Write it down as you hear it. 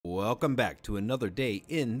welcome back to another day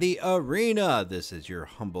in the arena. This is your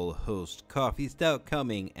humble host, CoffeeStout,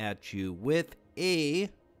 coming at you with a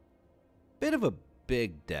bit of a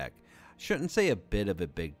big deck. Shouldn't say a bit of a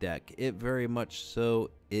big deck. It very much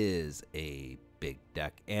so is a big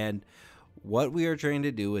deck. And what we are trying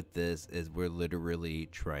to do with this is we're literally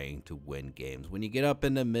trying to win games. When you get up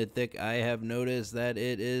into Mythic, I have noticed that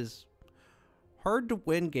it is hard to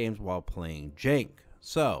win games while playing Jank.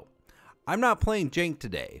 So I'm not playing Jank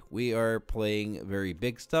today. We are playing very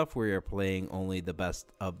big stuff. We are playing only the best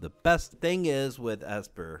of the best. Thing is with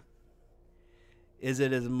Esper is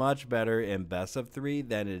it is much better in best of 3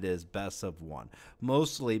 than it is best of 1.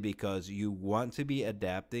 Mostly because you want to be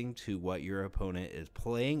adapting to what your opponent is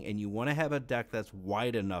playing, and you want to have a deck that's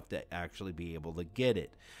wide enough to actually be able to get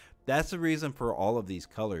it. That's the reason for all of these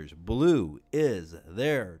colors. Blue is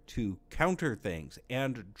there to counter things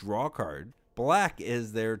and draw cards. Black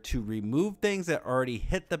is there to remove things that already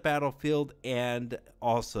hit the battlefield, and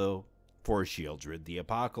also for Shieldred the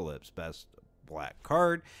Apocalypse. Best black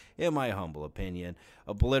card, in my humble opinion.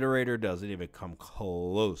 Obliterator doesn't even come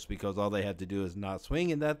close because all they have to do is not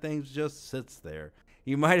swing and that thing just sits there.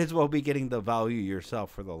 You might as well be getting the value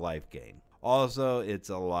yourself for the life gain. Also, it's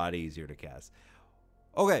a lot easier to cast.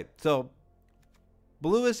 Okay, so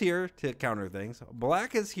blue is here to counter things.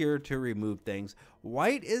 Black is here to remove things.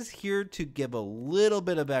 White is here to give a little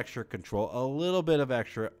bit of extra control, a little bit of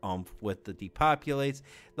extra oomph with the Depopulates.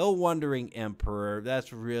 The Wandering Emperor,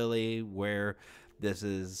 that's really where this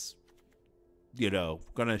is,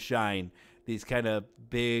 gonna shine. These kind of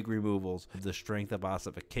big removals. The strength of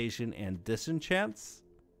ossification and disenchants.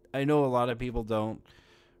 I know a lot of people don't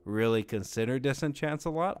really consider disenchants a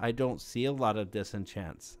lot. I don't see a lot of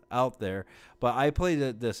disenchants out there, but I play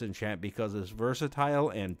the disenchant because it's versatile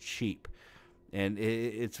and cheap, and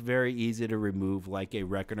it's very easy to remove, like a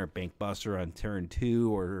Reckoner Bankbuster on turn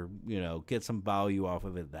 2, or get some value off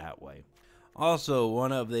of it that way. Also,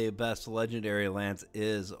 one of the best legendary lands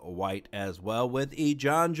is white as well, with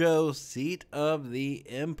Eiganjo, Seat of the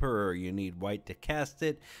Emperor. You need white to cast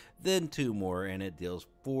it, then 2 more, and it deals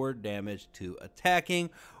 4 damage to attacking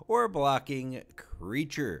or blocking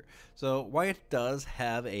creature. So white does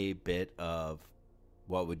have a bit of,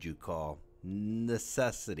 what would you call,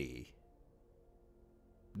 necessity.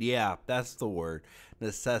 Yeah, that's the word.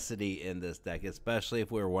 Necessity in this deck, especially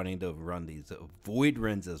if we're wanting to run these Void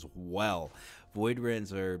Rends as well. Void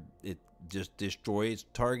Rends it just destroys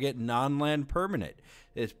target non-land permanent.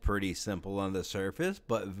 It's pretty simple on the surface,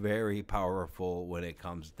 but very powerful when it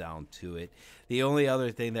comes down to it. The only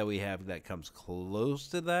other thing that we have that comes close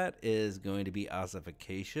to that is going to be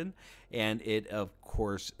ossification, and it of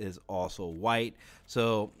course is also white.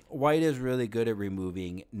 So white is really good at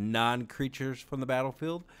removing non-creatures from the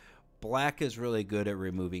battlefield. Black is really good at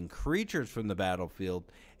removing creatures from the battlefield,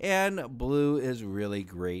 and blue is really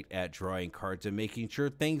great at drawing cards and making sure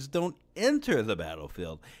things don't enter the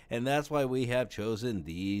battlefield. And that's why we have chosen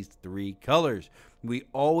these 3 colors. We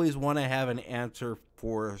always want to have an answer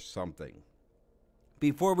for something.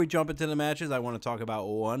 Before we jump into the matches, I want to talk about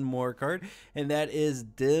one more card, and that is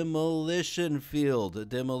Demolition Field.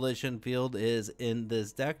 Demolition Field is in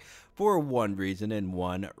this deck for one reason and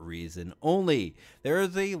one reason only. There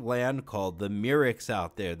is a land called the Mythic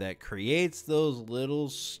out there that creates those little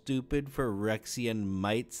stupid Phyrexian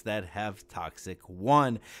mites that have Toxic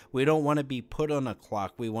 1. We don't want to be put on a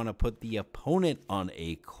clock. We want to put the opponent on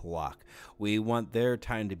a clock. We want their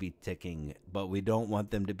time to be ticking, but we don't want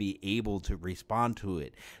them to be able to respond to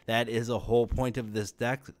it. That is the whole point of this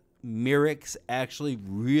deck. Mythic actually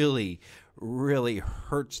really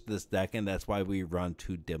hurts this deck, and that's why we run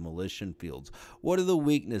 2 Demolition Fields. What are the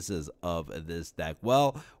weaknesses of this deck?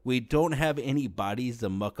 Well, we don't have any bodies to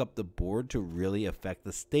muck up the board to really affect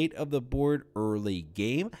the state of the board early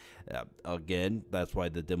game. Again, that's why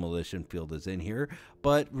the Demolition Field is in here.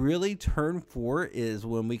 But really, turn 4 is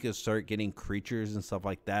when we can start getting creatures and stuff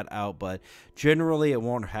like that out. But generally, it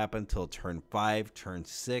won't happen till turn 5, turn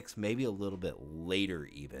 6, maybe a little bit later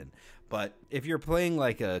even. But if you're playing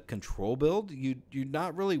like a control build, you're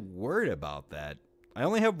not really worried about that. I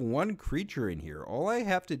only have 1 creature in here. All I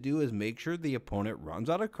have to do is make sure the opponent runs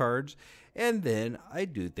out of cards, and then I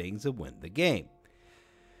do things to win the game.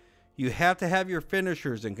 You have to have your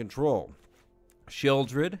finishers in control.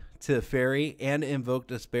 Shieldred, Teferi, and Invoke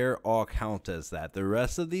Despair all count as that. The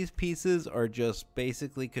rest of these pieces are just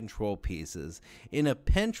basically control pieces. In a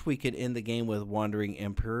pinch, we could end the game with Wandering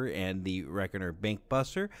Emperor and the Reckoner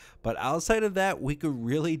Bankbuster, but outside of that, we could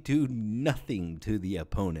really do nothing to the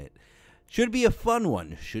opponent. Should be a fun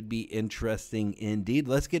one. Should be interesting indeed.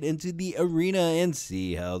 Let's get into the arena and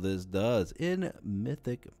see how this does in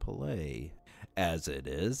Mythic play. As it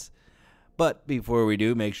is, But before we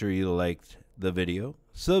do, make sure you liked the video.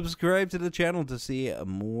 Subscribe to the channel to see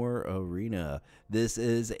more Arena. This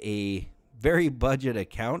is a very budget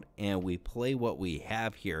account, and we play what we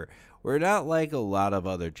have here. We're not like a lot of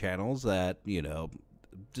other channels that, you know,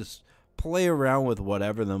 just play around with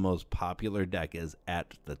whatever the most popular deck is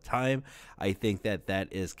at the time. I think that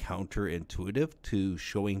that is counterintuitive to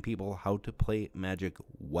showing people how to play Magic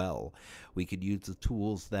well. We could use the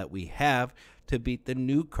tools that we have to beat the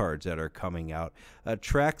new cards that are coming out.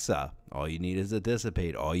 Traxa, all you need is a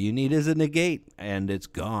Dissipate, all you need is a Negate, and it's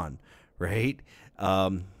gone, right?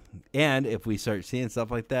 And if we start seeing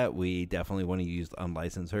stuff like that, we definitely want to use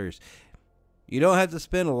unlicensed Hearse. You don't have to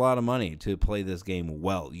spend a lot of money to play this game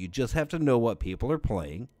well. You just have to know what people are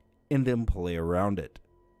playing and then play around it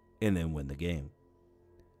and then win the game.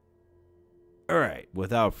 All right,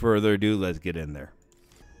 without further ado, let's get in there.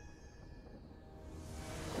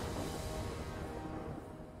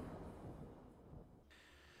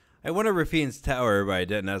 I want to Rafine's Tower, but I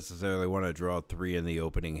didn't necessarily want to draw 3 in the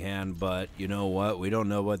opening hand. But you know what? We don't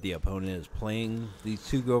know what the opponent is playing. These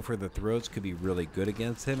two go for the throats could be really good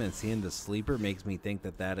against him, and seeing the sleeper makes me think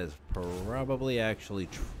that that is probably actually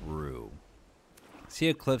true. See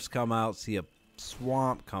a cliffs come out, see a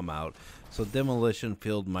swamp come out, so Demolition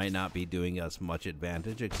Field might not be doing us much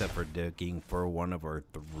advantage except for digging for one of our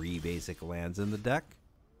 3 basic lands in the deck.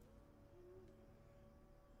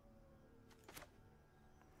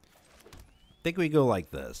 I think we go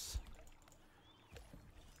like this.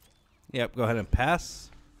 Yep, go ahead and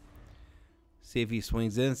pass. See if he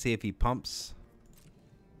swings in, see if he pumps.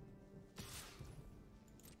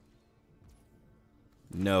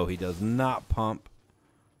 No, he does not pump.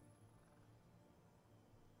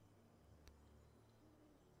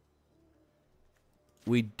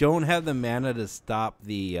 We don't have the mana to stop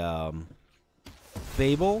the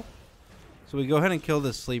Fable. So we go ahead and kill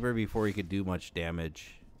this sleeper before he could do much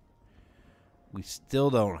damage. We still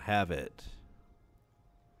don't have it.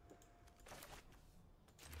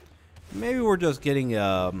 Maybe we're just getting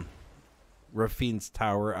Rafine's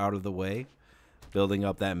Tower out of the way, building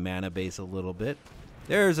up that mana base a little bit.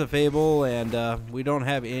 There's a Fable, and we don't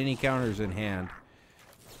have any counters in hand.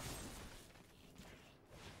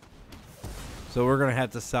 So we're going to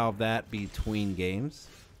have to solve that between games.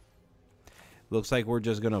 Looks like we're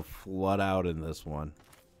just going to flood out in this one.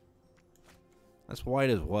 That's white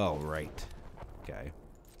as well, right? Okay.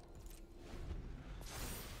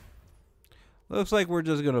 Looks like we're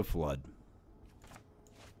just going to flood.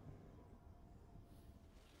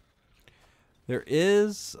 There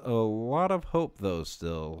is a lot of hope, though,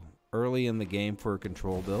 still. Early in the game for a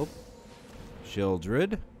control build.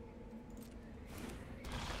 Sheoldred.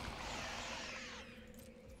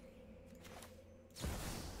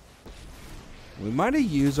 We might have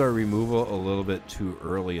used our removal a little bit too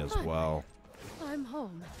early as well. I'm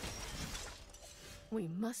home. We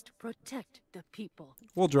must protect the people.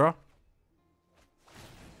 We'll draw.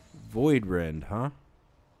 Void Rend, huh?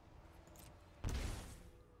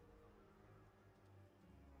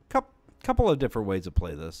 Couple of different ways to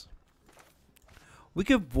play this. We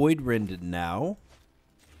could Void Rend it now.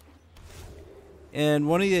 And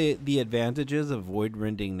one of the advantages of Void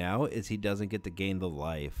Rending now is he doesn't get to gain the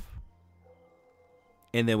life.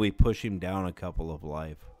 And then we push him down a couple of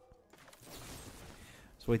life.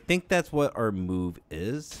 So I think that's what our move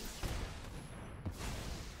is.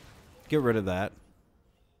 Get rid of that.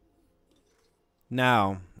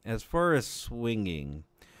 Now, as far as swinging,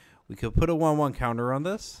 we could put a 1/1 counter on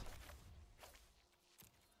this.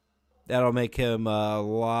 That'll make him a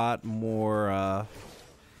lot more...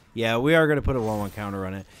 yeah, we are going to put a 1/1 counter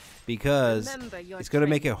on it. Because it's going to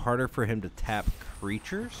make it harder for him to tap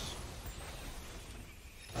creatures.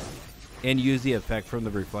 And use the effect from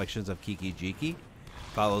the reflections of Kiki Jiki.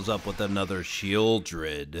 Follows up with another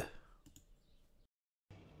Sheoldred.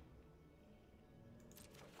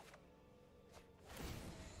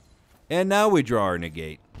 And now we draw our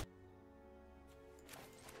negate.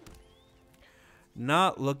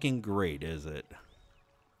 Not looking great, is it?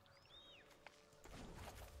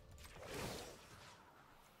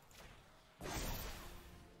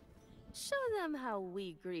 Show them how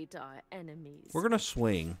we greet our enemies. We're going to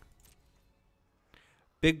swing.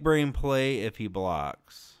 Big brain play if he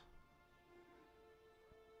blocks.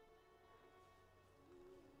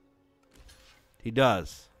 He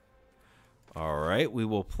does. Alright, we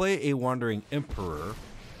will play a Wandering Emperor.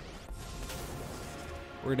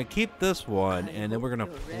 We're going to keep this one, and then we're going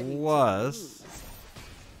to plus...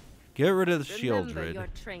 Get rid of the Sheoldred.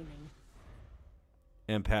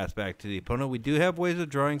 And pass back to the opponent. We do have ways of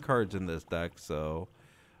drawing cards in this deck, so...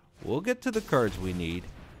 We'll get to the cards we need.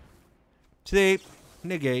 Today,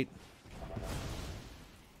 negate.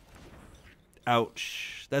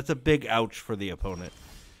 Ouch. That's a big ouch for the opponent.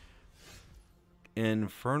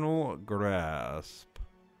 Infernal Grasp.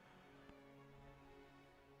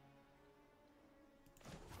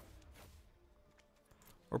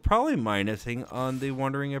 We're probably minusing on the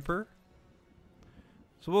Wandering Emperor.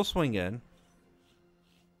 So we'll swing in.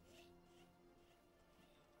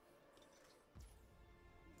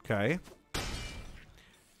 Okay.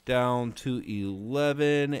 Down to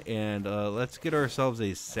 11. And let's get ourselves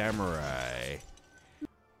a Samurai.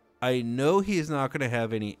 I know he's not going to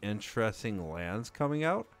have any interesting lands coming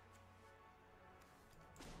out.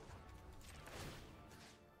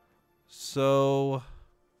 So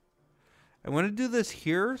I'm going to do this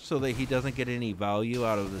here so that he doesn't get any value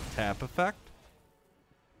out of the tap effect.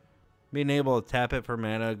 Being able to tap it for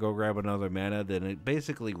mana, go grab another mana, then it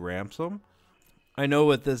basically ramps him. I know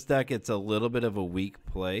with this deck it's a little bit of a weak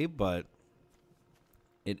play, but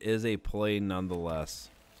it is a play nonetheless.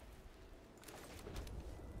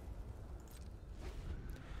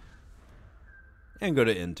 And go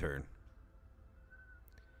to intern.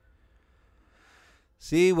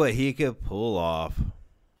 See what he could pull off.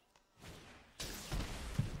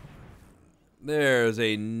 There's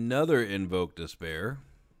another Invoke Despair.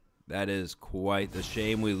 That is quite the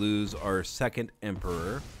shame. We lose our second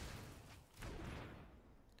Emperor.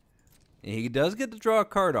 And he does get to draw a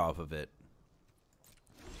card off of it.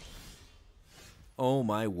 Oh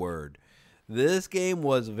my word. This game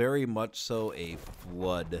was very much so a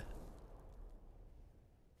flood.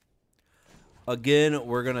 Again,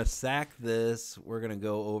 we're going to sack this. We're going to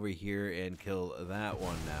go over here and kill that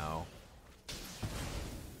one now.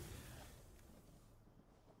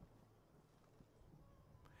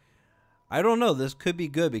 I don't know. This could be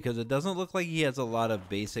good because it doesn't look like he has a lot of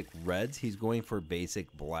basic reds. He's going for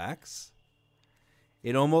basic blacks.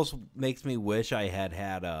 It almost makes me wish I had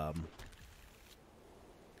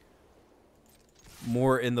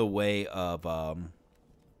more in the way of,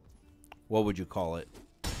 what would you call it?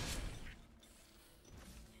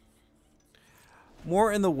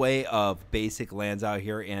 More in the way of basic lands out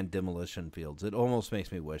here and demolition fields. It almost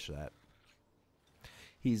makes me wish that.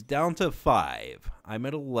 He's down to 5. I'm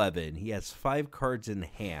at 11. He has 5 cards in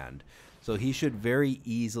hand. So he should very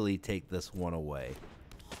easily take this one away.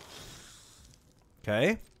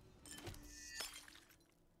 Okay.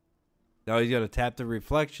 Now he's going to tap the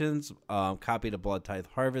Reflections, copy the Blood Tithe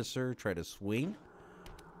Harvester, try to swing.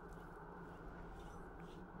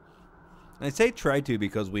 I say try to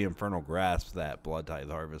because we Infernal Grasp that Blood Tithe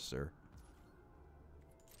Harvester.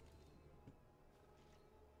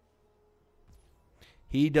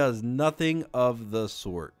 He does nothing of the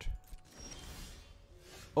sort.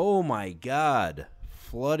 Oh my god.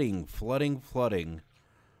 Flooding, flooding, flooding.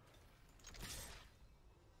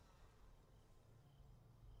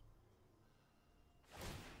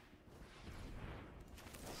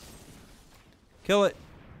 Kill it.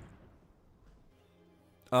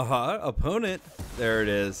 Opponent. There it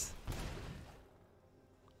is.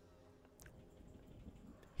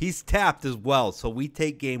 He's tapped as well, so we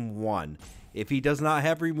take game 1. If he does not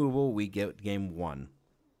have removal, we get game 1.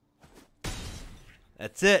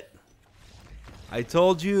 That's it. I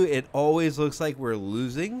told you it always looks like we're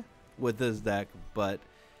losing with this deck, but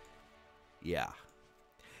yeah.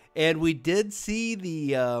 And we did see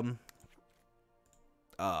the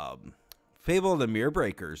Fable of the Mirror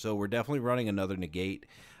Breaker, so we're definitely running another negate.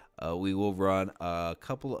 We will run a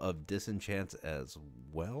couple of disenchants as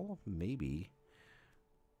well. Maybe.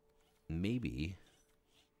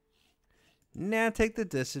 Nah, take the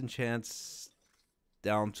disenchants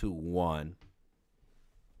down to 1.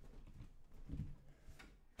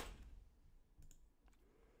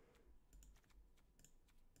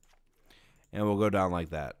 And we'll go down like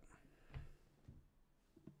that.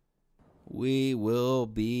 We will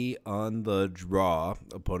be on the draw.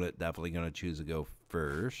 Opponent definitely going to choose to go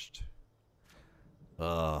first.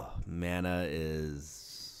 Mana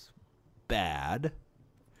is bad.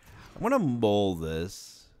 I'm going to mull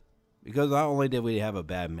this. Because not only did we have a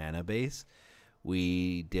bad mana base,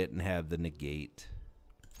 we didn't have the negate.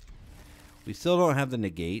 We still don't have the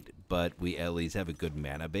negate, but we at least have a good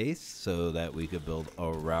mana base so that we could build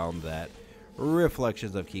around that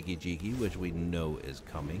Reflections of Kiki Jiki, which we know is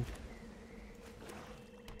coming.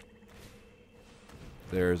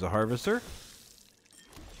 There's a Harvester.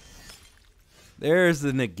 There's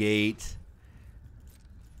the negate.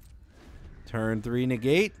 Turn 3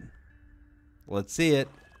 negate. Let's see it.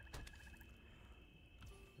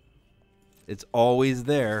 It's always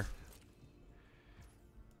there.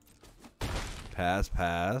 Pass,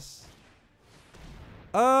 pass.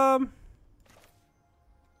 That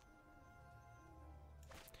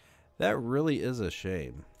really is a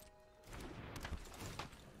shame.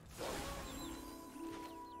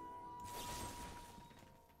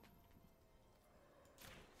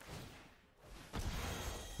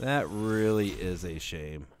 That really is a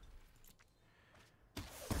shame.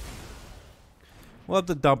 We'll have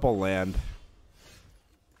to dump a land.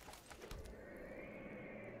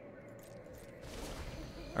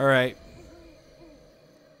 Alright.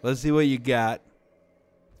 Let's see what you got.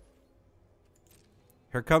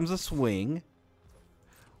 Here comes a swing.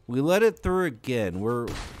 We let it through again. We're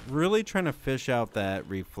really trying to fish out that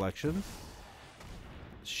reflection.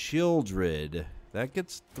 Shieldred. That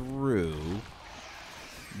gets through.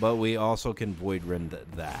 But we also can Void Rend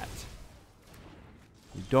that.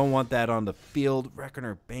 We don't want that on the field.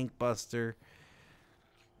 Reckoner Bankbuster.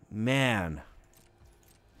 Man.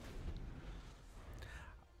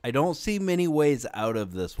 I don't see many ways out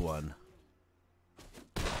of this one.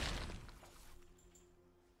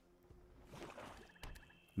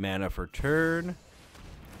 Mana for turn.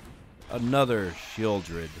 Another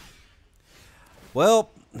Shieldred. Well.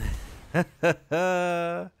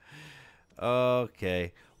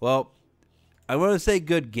 Okay. Well, I want to say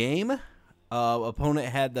good game. Opponent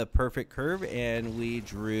had the perfect curve, and we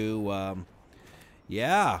drew,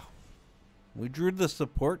 yeah. We drew the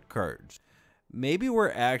support cards. Maybe we're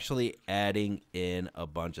actually adding in a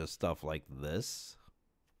bunch of stuff like this.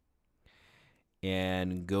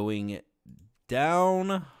 And going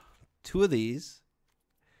down 2 of these.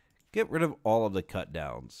 Get rid of all of the cut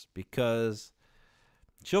downs. Because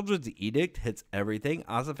Children's Edict hits everything.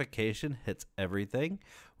 Ossification hits everything.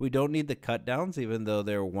 We don't need the cut downs, even though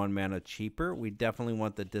they're 1 mana cheaper. We definitely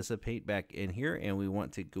want the Dissipate back in here. And we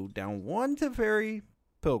want to go down 1 to Fairy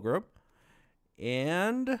Pilgrim.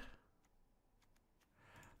 And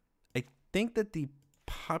I think that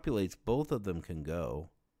Depopulates, both of them can go.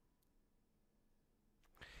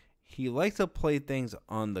 He likes to play things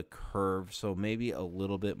on the curve, so maybe a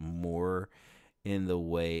little bit more in the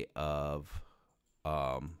way of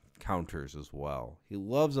counters as well. He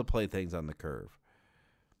loves to play things on the curve.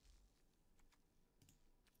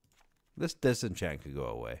 This disenchant could go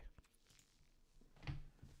away.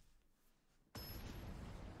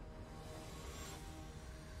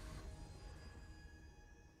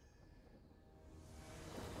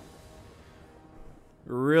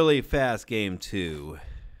 Really fast game 2.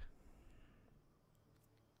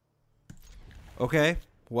 Okay,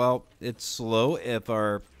 well, it's slow. If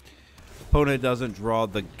our opponent doesn't draw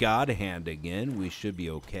the God Hand again, we should be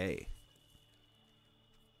okay.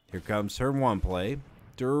 Here comes turn 1 play.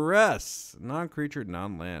 Duress. Non-creature,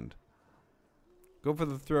 non-land. Go for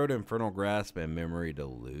the throat, Infernal Grasp, and Memory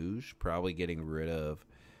Deluge. Probably getting rid of...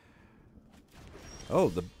 Oh,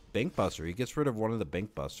 the Bankbuster. He gets rid of one of the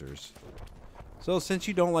Bankbusters. So since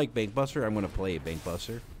you don't like Bankbuster, I'm going to play a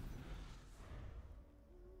Bankbuster.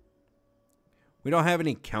 We don't have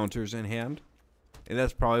any counters in hand. And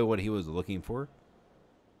that's probably what he was looking for.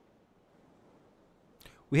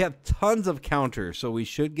 We have tons of counters, so we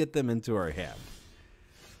should get them into our hand.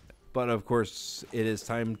 But of course, it is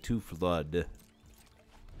time to flood.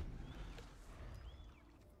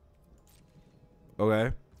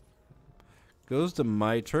 Okay. Goes to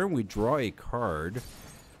my turn. We draw a card.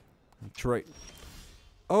 Try.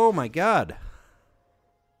 Oh my god.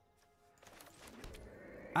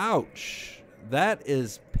 Ouch. That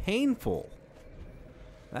is painful.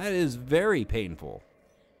 That is very painful.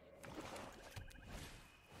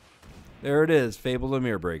 There it is. Fabled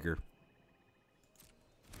Mirror Breaker.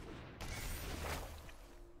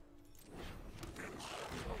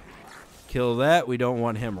 Kill that. We don't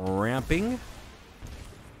want him ramping. It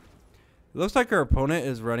looks like our opponent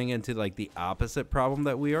is running into like the opposite problem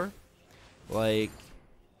that we are. Like,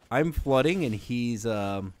 I'm flooding and he's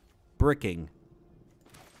bricking.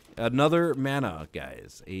 Another mana,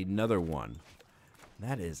 guys. Another one.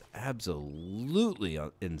 That is absolutely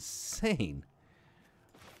insane.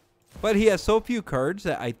 But he has so few cards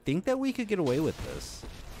that I think that we could get away with this.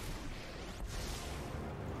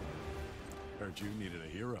 Heard you needed a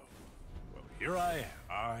hero. Well, here I am.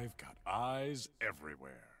 I've got eyes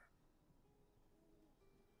everywhere.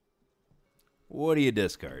 What do you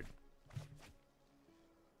discard?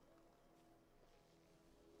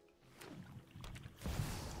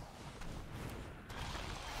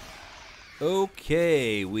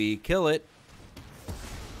 Okay, we kill it.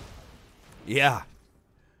 Yeah.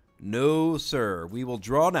 No, sir. We will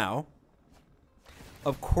draw now.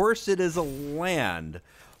 Of course it is a land.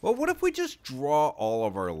 Well, what if we just draw all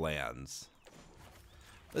of our lands?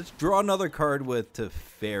 Let's draw another card with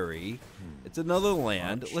Teferi. It's another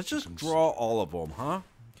land. Let's just draw all of them, huh?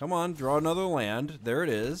 Come on, draw another land. There it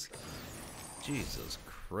is. Jesus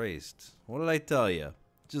Christ. What did I tell you?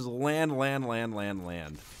 Just land, land, land, land,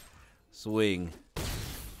 land. Swing.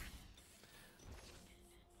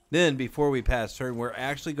 Then, before we pass turn, we're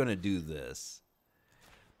actually going to do this.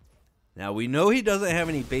 Now, we know he doesn't have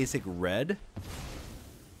any basic red.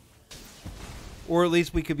 Or at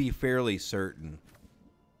least we could be fairly certain.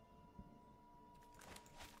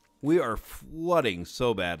 We are flooding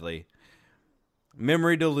so badly.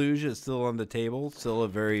 Memory Deluge is still on the table. Still a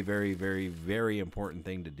very, very, very, very important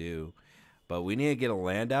thing to do. But we need to get a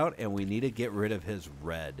land out, and we need to get rid of his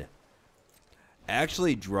red.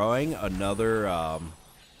 Actually, drawing another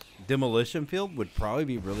demolition field would probably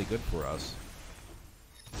be really good for us.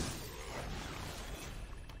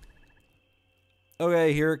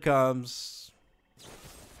 Okay, here it comes.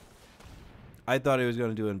 I thought he was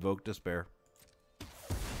going to do Invoke Despair.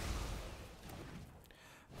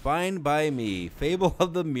 Fine by me. Fable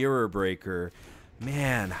of the Mirror Breaker.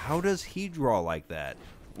 Man, how does he draw like that?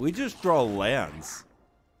 We just draw lands.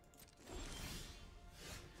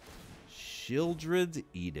 Shieldred's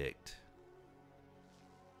Edict.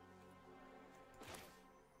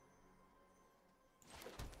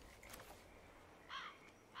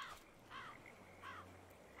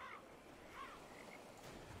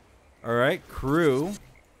 All right, crew.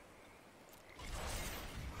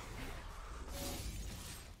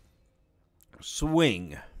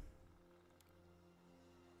 Swing.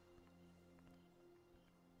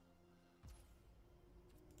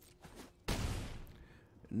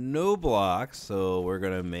 No blocks, so we're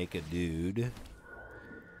going to make a dude.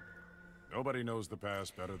 Nobody knows the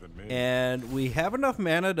past better than me. And we have enough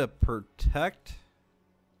mana to protect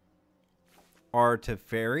our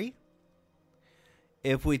Teferi.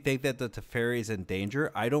 If we think that the Teferi is in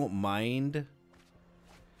danger, I don't mind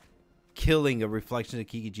killing a Reflection of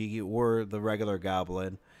Kiki-Jiki or the regular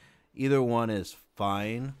Goblin. Either one is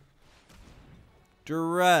fine.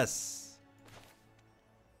 Duress.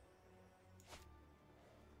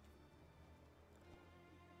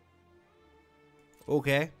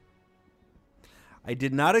 Okay. I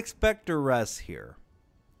did not expect Duress here.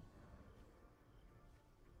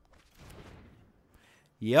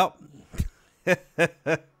 Yep.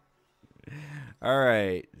 All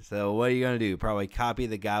right. So what are you going to do? Probably copy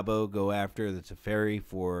the Gabo, go after the Teferi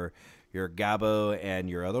for your Gabo and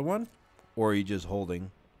your other one? Or are you just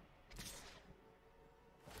holding?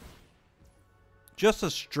 Just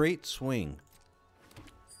a straight swing.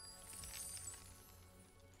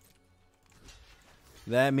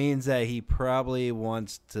 That means that he probably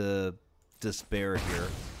wants to despair here.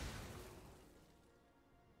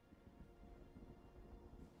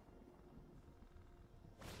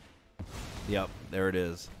 Yep, there it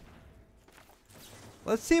is.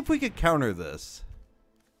 Let's see if we could counter this.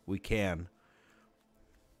 We can.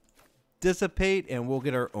 Dissipate, and we'll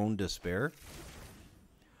get our own despair.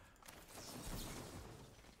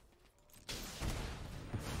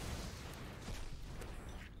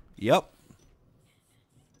 Yep.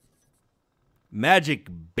 Magic,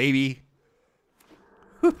 baby.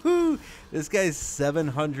 Woohoo! This guy's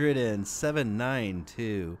 707.9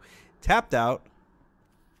 too. Tapped out.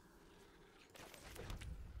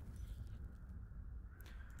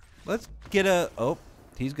 Let's get a... Oh,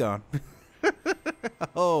 he's gone.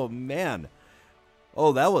 Oh, man.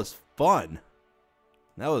 Oh, that was fun.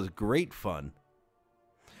 That was great fun.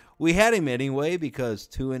 We had him anyway because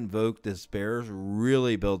 2 Invoke Despairs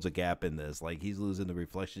really builds a gap in this. Like, he's losing the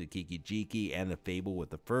Reflection of Kiki-Jiki and the Fable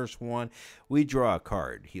with the first one. We draw a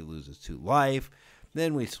card. He loses 2 life.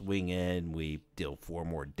 Then we swing in. We deal 4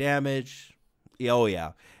 more damage. Oh,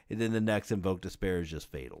 yeah. And then the next Invoke Despair is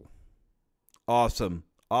just fatal. Awesome.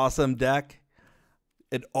 Awesome deck.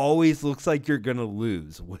 It always looks like you're going to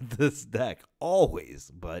lose with this deck.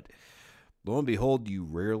 Always. But lo and behold, you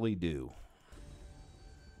rarely do.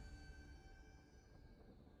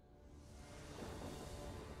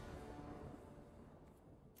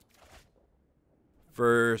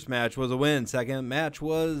 First match was a win. Second match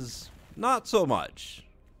was not so much.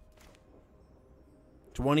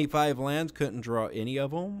 25 lands, couldn't draw any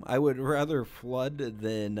of them. I would rather flood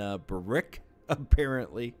than brick,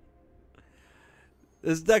 apparently.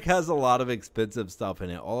 This deck has a lot of expensive stuff in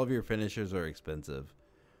it. All of your finishers are expensive.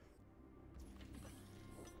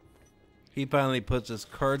 He finally puts his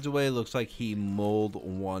cards away. Looks like he mulled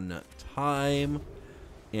one time.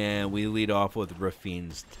 And we lead off with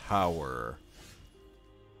Rafine's Tower.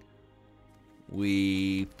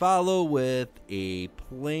 We follow with a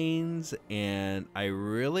Plains, and I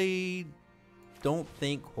really don't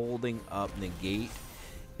think holding up Negate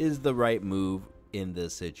is the right move in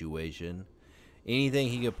this situation. Anything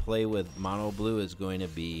he could play with Mono Blue is going to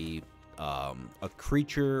be a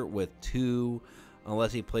creature with 2,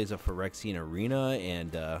 unless he plays a Phyrexian Arena,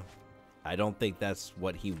 and I don't think that's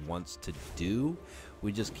what he wants to do.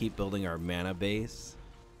 We just keep building our mana base.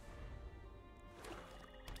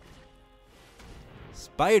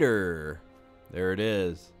 Spider. There it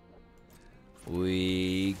is.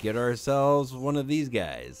 We get ourselves one of these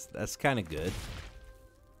guys. That's kind of good.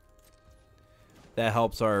 That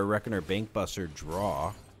helps our Reckoner Bankbuster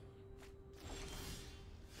draw.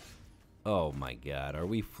 Oh my god. Are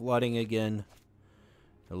we flooding again?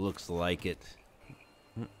 It looks like it.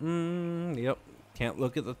 Yep. Can't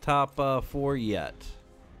look at the top 4 yet.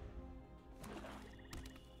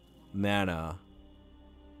 Mana.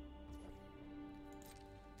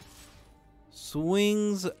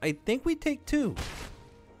 Swings. I think we take 2.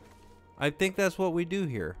 I think that's what we do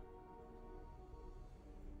here.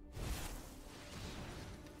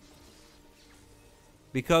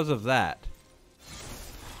 Because of that.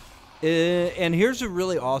 And here's a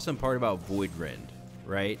really awesome part about Void Rend,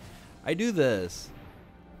 right? I do this.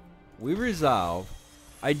 We resolve.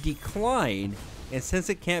 I decline. And since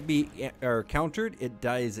it can't be countered, it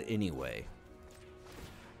dies anyway.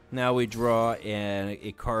 Now we draw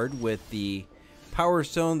a card with the Power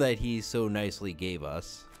Stone that he so nicely gave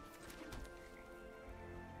us.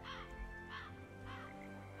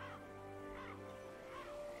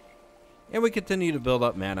 And we continue to build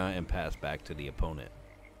up mana and pass back to the opponent.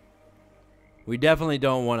 We definitely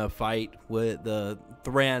don't want to fight with the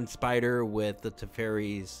Thran Spider with the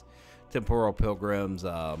Teferi's Temporal Pilgrim's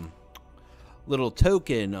little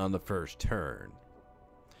token on the first turn.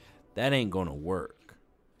 That ain't going to work.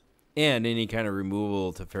 And any kind of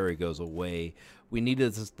removal Teferi goes away. We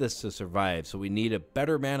needed this to survive, so we need a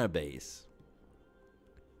better mana base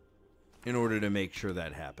in order to make sure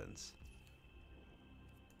that happens.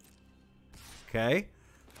 Okay.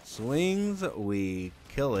 Swings, we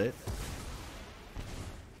kill it.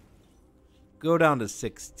 Go down to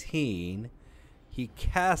 16. He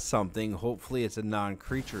casts something. Hopefully it's a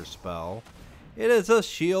non-creature spell. It is a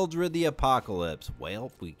Shieldred the Apocalypse.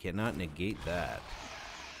 Well, we cannot negate that.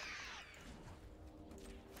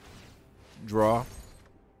 Draw.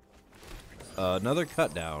 Another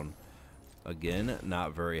cut down. Again,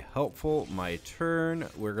 not very helpful. My turn.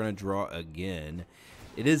 We're going to draw again.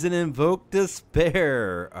 It is an Invoke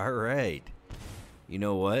Despair. All right. You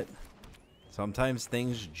know what? Sometimes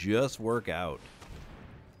things just work out.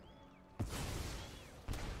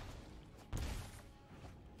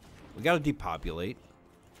 We got to depopulate.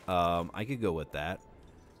 I could go with that.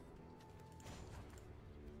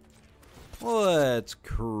 Let's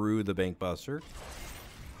crew the Bankbuster.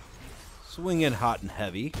 Swing in hot and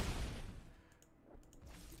heavy.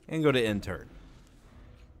 And go to end turn.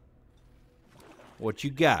 What you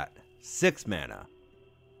got? 6 mana.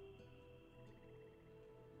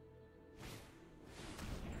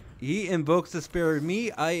 He invokes Despair of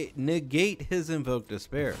me. I negate his Invoke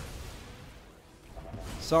Despair.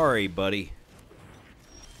 Sorry, buddy.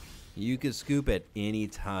 You can scoop at any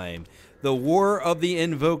time. The War of the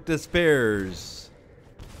Invoke Despairs.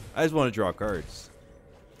 I just want to draw cards.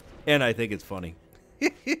 And I think it's funny.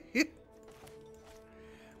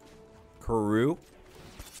 Karoo.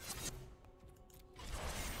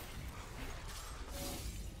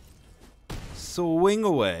 Swing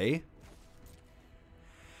away.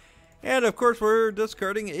 And of course we're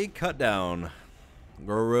discarding a cut down.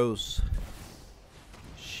 Gross.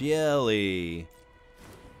 Shelly.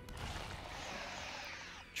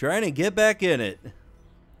 Trying to get back in it.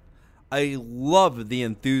 I love the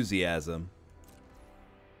enthusiasm.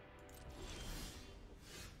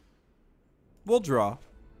 We'll draw.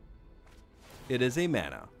 It is a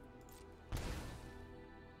mana.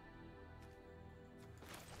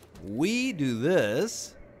 We do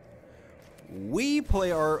this. We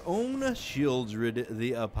play our own Shieldred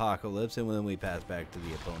the Apocalypse, and then we pass back to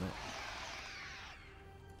the opponent.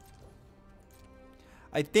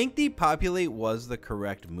 I think Depopulate was the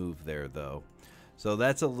correct move there, though. So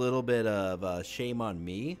that's a little bit of shame on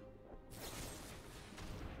me.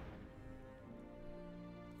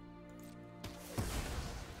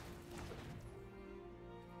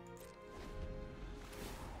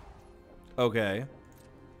 Okay.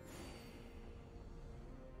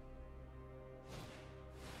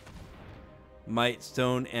 Might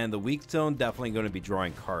Stone and the Weak Stone definitely going to be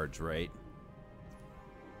drawing cards, right?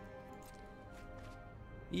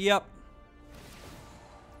 Yep.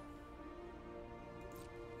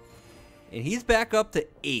 And he's back up to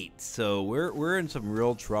 8, so we're in some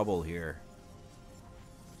real trouble here.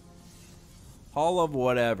 Hall of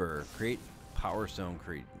whatever. Create Power Stone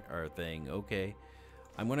or thing. Okay.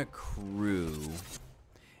 I'm going to crew.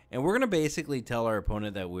 And we're going to basically tell our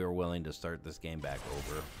opponent that we're willing to start this game back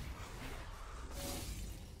over.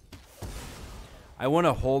 I want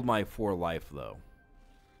to hold my 4 life, though.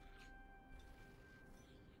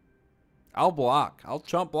 I'll block. I'll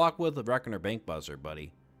chump block with the Reckoner Bankbuster,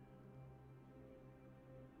 buddy.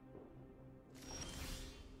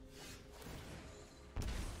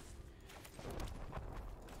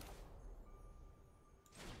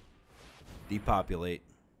 Depopulate.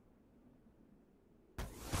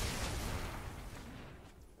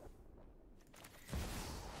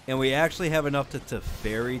 And we actually have enough to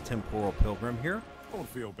Teferi Temporal Pilgrim here. Don't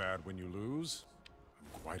feel bad when you lose.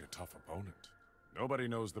 I'm quite a tough opponent. Nobody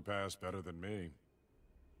knows the past better than me.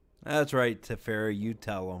 That's right, Teferi. You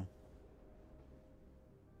tell him.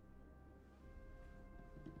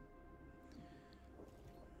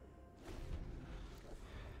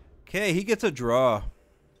 Okay, he gets a draw.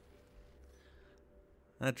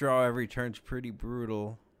 That draw every turn's pretty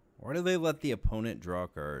brutal. Why do they let the opponent draw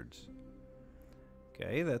cards?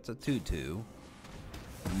 Okay, that's a 2-2.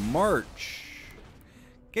 March.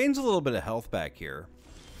 Gains a little bit of health back here.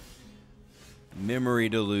 Memory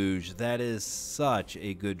Deluge. That is such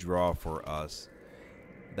a good draw for us.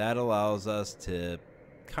 That allows us to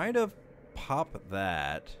kind of pop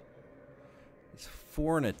that. It's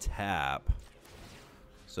 4 and a tap.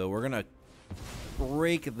 So we're going to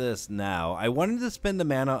break this now. I wanted to spend the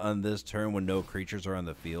mana on this turn when no creatures are on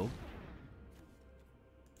the field.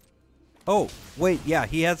 Oh, wait, yeah,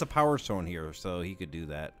 he has a Power Stone here, so he could do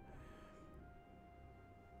that.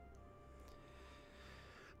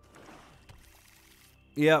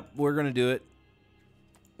 Yep, we're going to do it.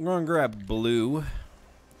 We're going to grab blue.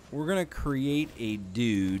 We're going to create a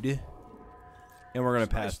dude, and we're going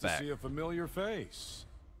to pass back. Nice to see a familiar face.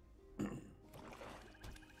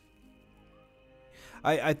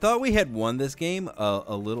 I thought we had won this game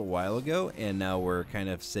a little while ago, and now we're kind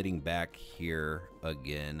of sitting back here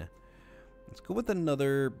again. Let's go with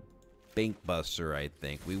another Bankbuster, I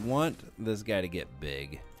think. We want this guy to get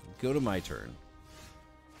big. Go to my turn.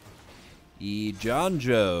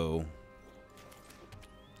 Eiganjo.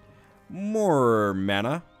 More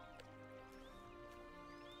mana.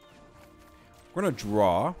 We're going to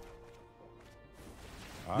draw.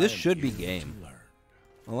 This should be game.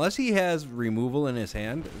 Unless he has removal in his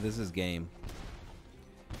hand, this is game.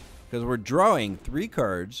 Because we're drawing 3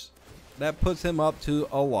 cards. That puts him up to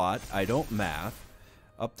a lot. I don't math.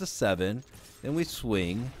 Up to 7. Then we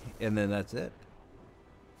swing. And then that's it.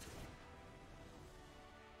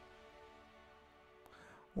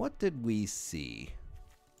 What did we see?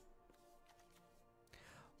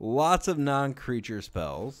 Lots of non-creature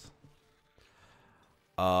spells.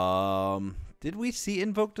 Did we see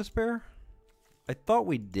Invoke Despair? I thought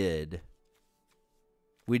we did.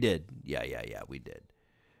 We did. Yeah, we did.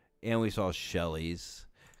 And we saw Shelly's.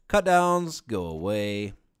 Cut downs go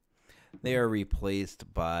away. They are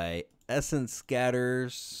replaced by Essence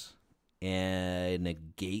Scatters and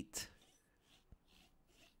Negate.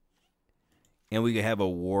 And we could have a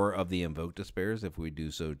War of the Invoke Despairs if we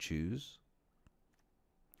do so choose.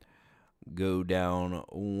 Go down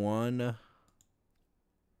 1.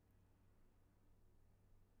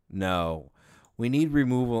 No. We need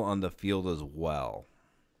removal on the field as well.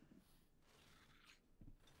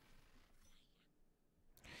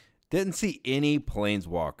 Didn't see any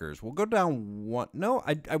Planeswalkers. We'll go down 1. No,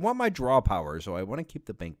 I want my draw power, so I want to keep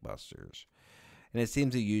the Bankbusters. And it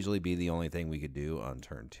seems to usually be the only thing we could do on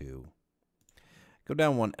turn 2. Go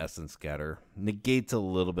down 1 Essence Scatter. Negate's a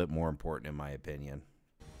little bit more important in my opinion.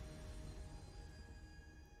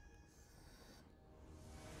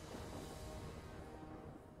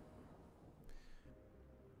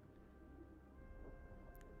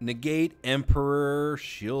 Negate, Emperor,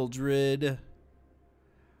 Shieldred.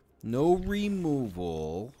 No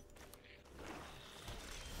removal.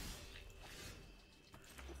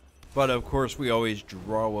 But of course we always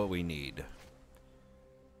draw what we need.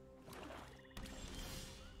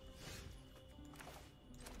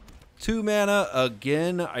 Two mana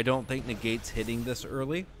again. I don't think Negate's hitting this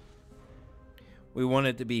early. We want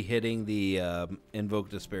it to be hitting the Invoke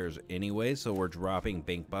Despairs anyway, so we're dropping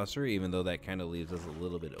Bankbuster, even though that kind of leaves us a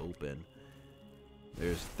little bit open.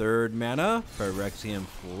 There's 3rd mana, Phyrexian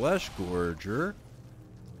Flesh Gorger.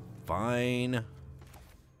 Fine.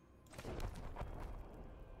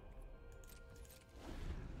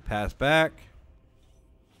 Pass back.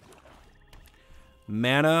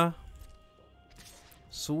 Mana.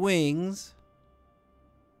 Swings.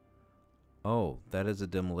 Oh, that is a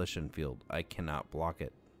demolition field. I cannot block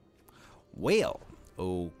it. Well,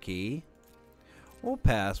 okay. We'll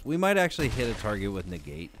pass. We might actually hit a target with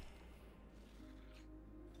Negate.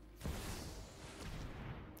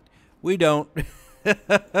 We don't.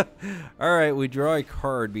 Alright, we draw a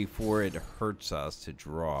card before it hurts us to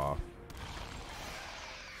draw.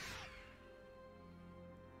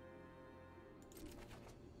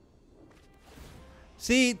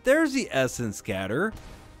 See, there's the Essence Scatter.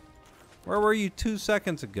 Where were you 2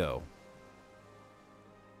 seconds ago?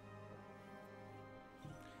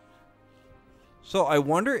 So I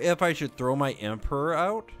wonder if I should throw my Emperor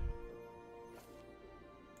out.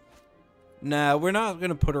 Nah, we're not going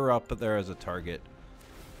to put her up there as a target.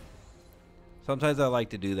 Sometimes I like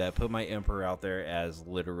to do that. Put my Emperor out there as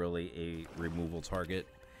literally a removal target.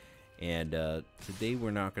 And today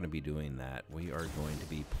we're not going to be doing that. We are going to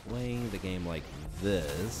be playing the game like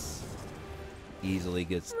this. Easily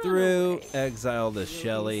gets through. Exile the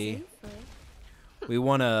Shelly. We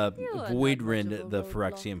want to Void Rend the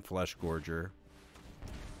Phyrexian Flesh Gorger.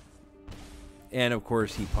 And of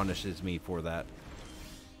course he punishes me for that.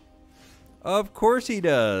 Of course he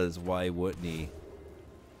does. Why wouldn't he?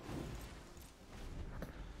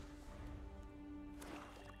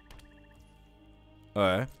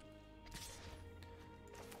 Alright.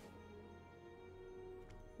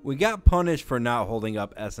 We got punished for not holding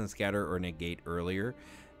up Essence Scatter or Negate earlier.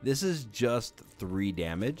 This is just 3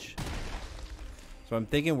 damage. So I'm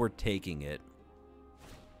thinking we're taking it.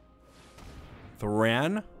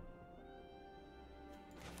 Thran.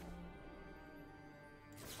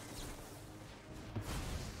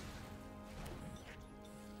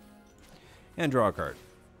 And draw a card.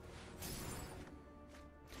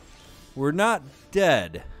 We're not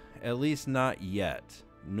dead. At least not yet.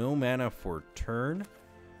 No mana for turn.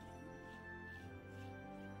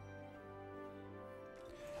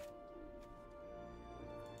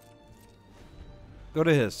 Go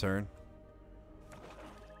to his turn.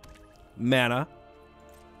 Mana.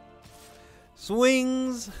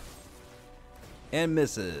 Swings. And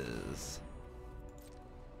misses.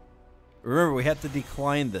 Remember, we have to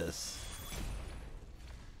decline this.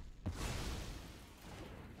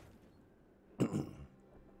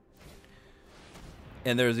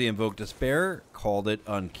 And there's the Invoke Despair. Called it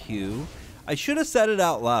on cue. I should have said it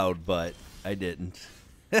out loud, but I didn't.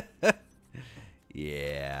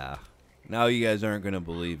 Yeah. Now you guys aren't going to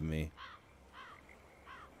believe me.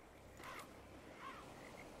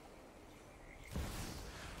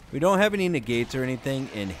 We don't have any negates or anything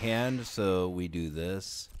in hand, so we do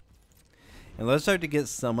this. And let's start to get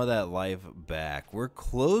some of that life back. We're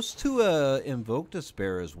close to a Invoke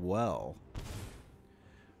Despair as well.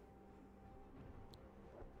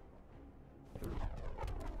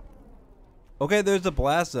 Okay, there's the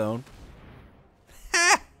Blast Zone.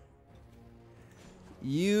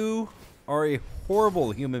 You are a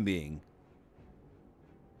horrible human being.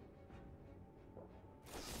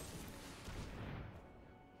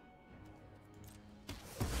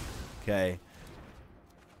 Okay.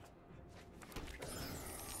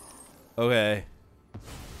 Okay.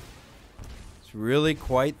 It's really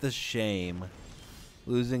quite the shame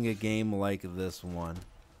losing a game like this one.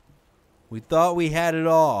 We thought we had it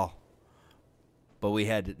all, but we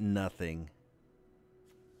had nothing.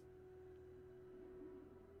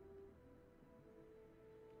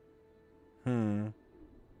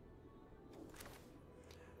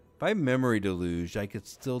 If I memory deluged, I could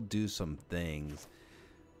still do some things.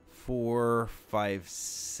 4, 5,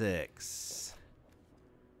 6.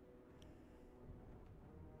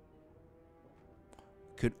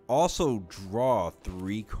 Could also draw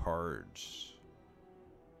 3 cards.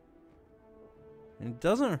 And it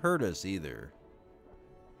doesn't hurt us either.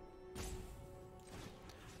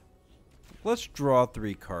 Let's draw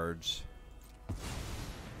 3 cards.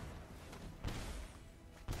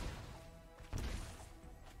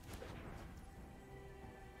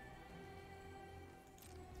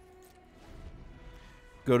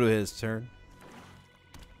 Go to his turn.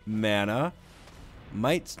 Mana.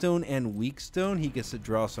 Might Stone and Weak Stone. He gets to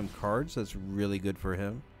draw some cards. That's really good for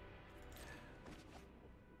him.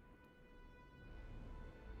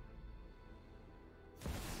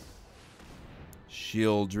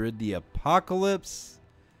 Shieldred the Apocalypse.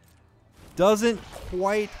 Doesn't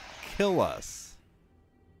quite kill us.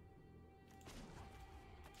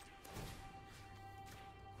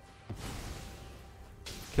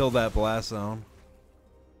 Kill that Blast Zone.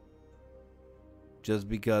 Just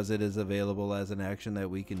because it is available as an action that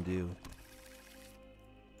we can do.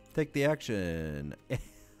 Take the action.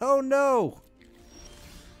 Oh no!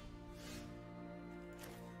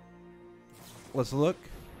 Let's look.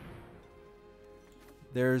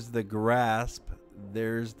 There's the Grasp.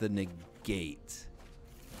 There's the Negate.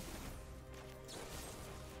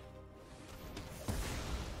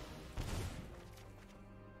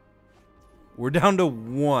 We're down to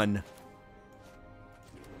 1.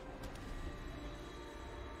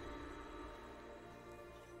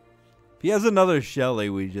 If he has another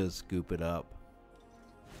Shelly, we just scoop it up.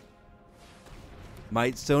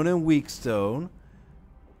 Might Stone and Weak Stone.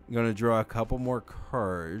 I'm going to draw a couple more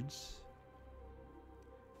cards.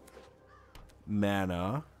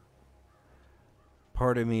 Mana.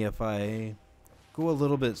 Pardon me if I go a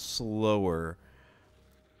little bit slower.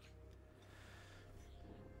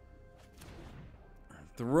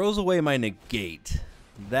 Throws away my negate.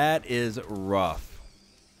 That is rough.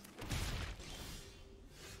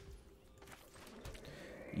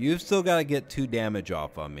 You've still got to get 2 damage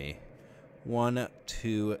off on me. 1,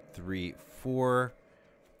 2, 3, 4.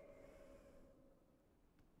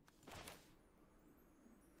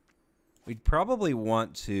 We'd probably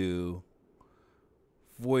want to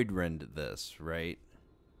Void Rend this, right?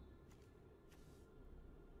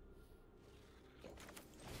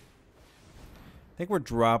 I think we're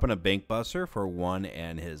dropping a Bankbuster for 1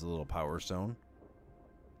 and his little Power Stone.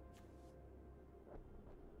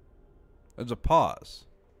 There's a pause.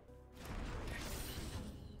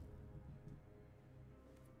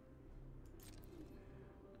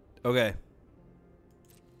 Okay.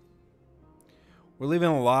 We're leaving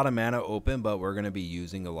a lot of mana open, but we're going to be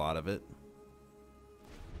using a lot of it.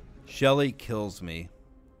 Shelly kills me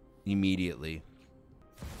immediately.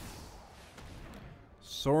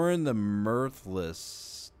 Soren the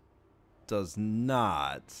Mirthless does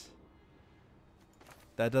not.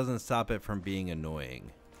 That doesn't stop it from being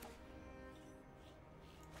annoying.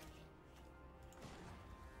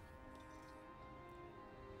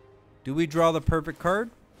 Do we draw the perfect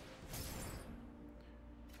card?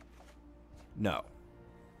 No.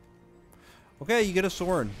 Okay, you get a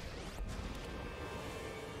Soren.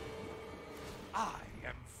 I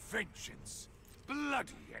am vengeance.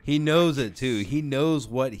 Bloody and He knows it too. He knows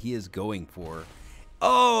what he is going for.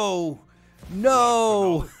 Oh!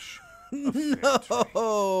 No!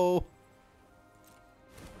 No!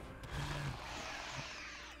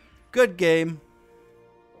 Good game.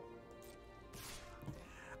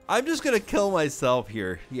 I'm just gonna kill myself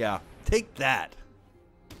here. Yeah, take that.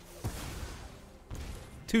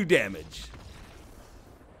 2 damage.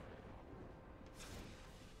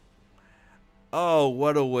 Oh,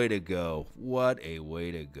 what a way to go. What a way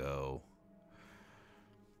to go.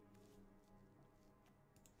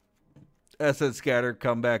 Asset Scatter,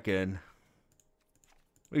 come back in.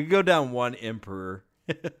 We can go down 1 Emperor.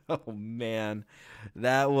 Oh, man.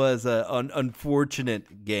 That was an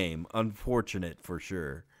unfortunate game. Unfortunate for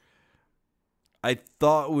sure. I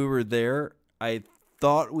thought we were there. I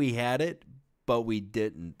thought we had it, but we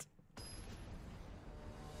didn't.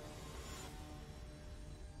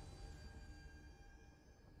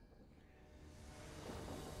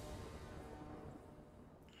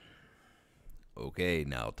 Okay,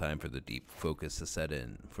 now time for the deep focus to set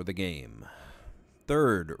in for the game.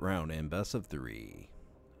 3rd round and best of 3.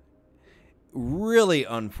 Really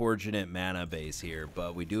unfortunate mana base here,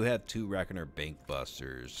 but we do have 2 Reckoner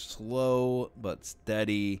Bankbusters. Slow but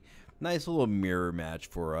steady. Nice little mirror match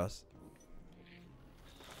for us.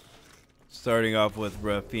 Starting off with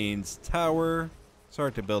Raffine's Tower.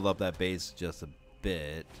 Start to build up that base just a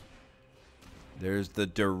bit. There's the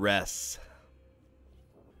Duress.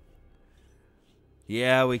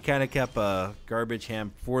 Yeah, we kind of kept a garbage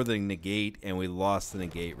hand for the negate, and we lost the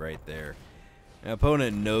negate right there. My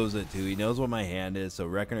opponent knows it too. He knows what my hand is, so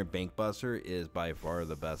Reckoner Bankbuster is by far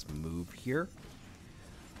the best move here.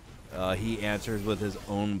 He answers with his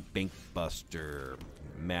own Bankbuster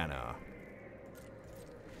mana.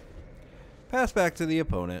 Pass back to the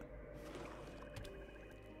opponent.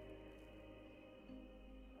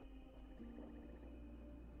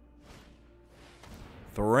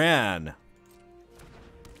 Thran.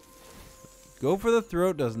 Go for the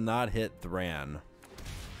Throat does not hit Thran.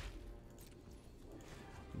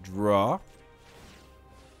 Draw.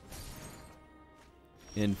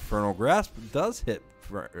 Infernal Grasp does hit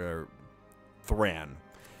Thran.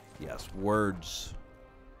 Yes, words.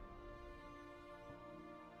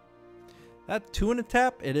 That 2 and a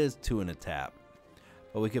tap? It is 2 and a tap.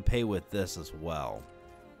 But we could pay with this as well.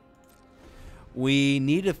 We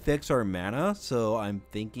need to fix our mana, so I'm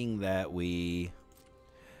thinking that we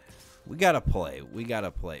gotta play. We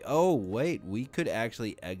gotta play. Oh, wait. We could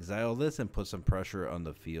actually exile this and put some pressure on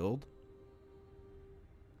the field.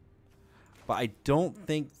 But I don't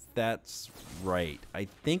think that's right. I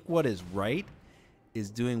think what is right is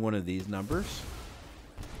doing one of these numbers.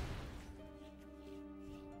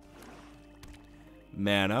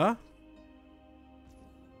 Mana.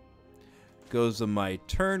 Goes to my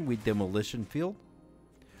turn. We Demolition Field.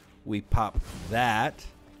 We pop that.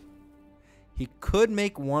 He could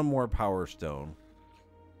make 1 more Power Stone.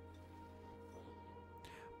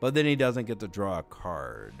 But then he doesn't get to draw a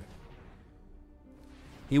card.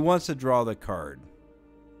 He wants to draw the card.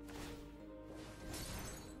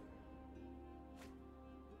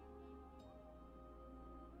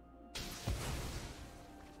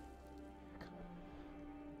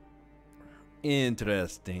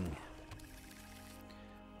 Interesting.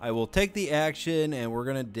 I will take the action, and we're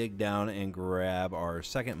going to dig down and grab our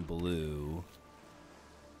 2nd blue.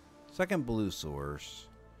 Second blue source.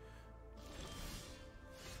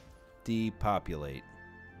 Depopulate.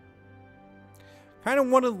 Kind of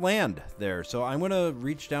wanted land there, so I'm going to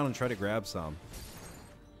reach down and try to grab some.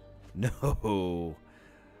 No.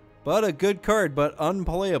 But a good card, but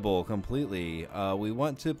unplayable completely. We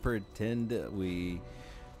want to pretend we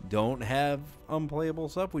don't have unplayable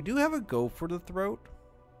stuff. We do have a Go for the Throat.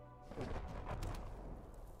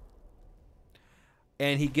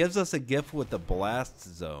 And he gives us a gift with the Blast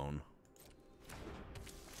Zone.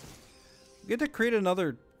 We get to create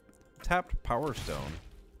another tapped Power Stone.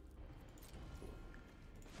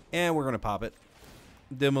 And we're going to pop it.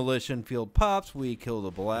 Demolition Field pops. We kill the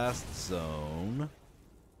Blast Zone.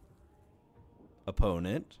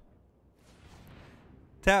 Opponent.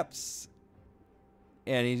 Taps.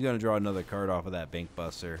 And he's going to draw another card off of that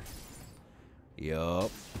Bankbuster. Yup.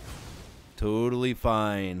 Totally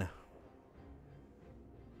fine.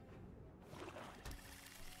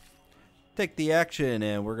 Take the action,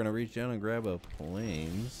 and we're going to reach down and grab a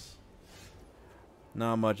Plains.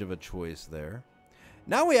 Not much of a choice there.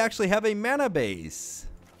 Now we actually have a mana base.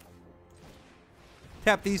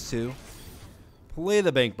 Tap these two. Play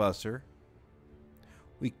the Bankbuster.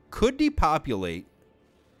 We could depopulate.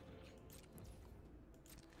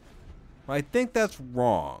 I think that's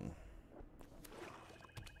wrong.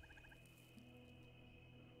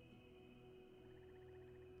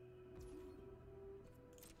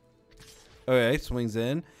 Okay, swings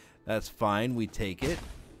in. That's fine. We take it.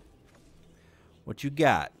 What you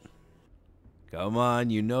got? Come on,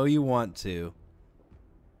 you know you want to.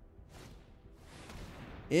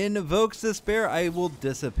 Invokes Despair. I will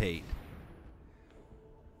Dissipate.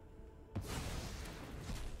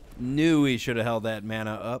 Knew we should have held that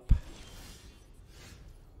mana up.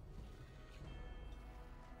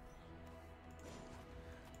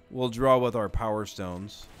 We'll draw with our Power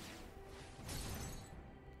Stones.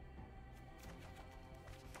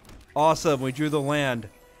 Awesome, we drew the land.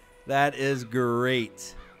 That is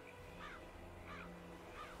great.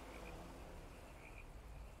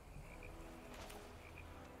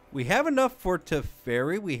 We have enough for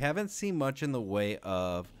Teferi. We haven't seen much in the way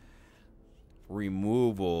of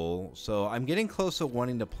removal. So I'm getting close to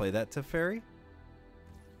wanting to play that Teferi.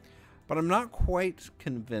 But I'm not quite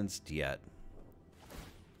convinced yet.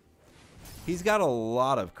 He's got a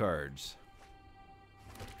lot of cards.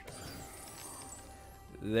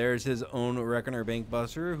 There's his own Reckoner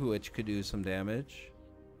Bankbuster, which could do some damage.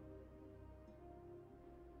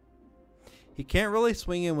 He can't really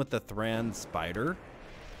swing in with the Thran Spider.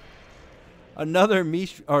 Another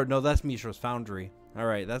Mish... Or, no, that's Mishra's Foundry.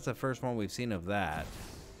 Alright, that's the first one we've seen of that.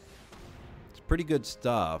 It's pretty good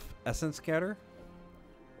stuff. Essence Scatter?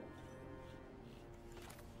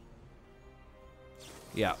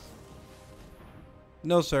 Yeah.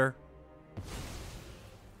 No, sir.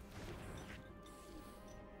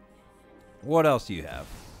 What else do you have?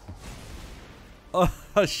 Oh,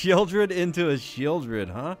 a Shieldred into a Shieldred,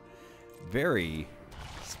 huh? Very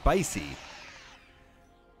spicy.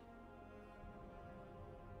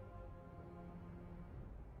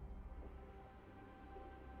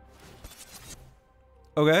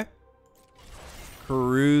 Okay.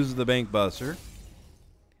 Peruse the Bankbuster.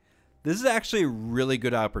 This is actually a really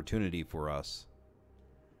good opportunity for us.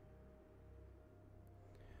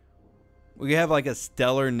 We have like a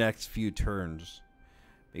stellar next few turns.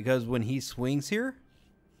 Because when he swings here,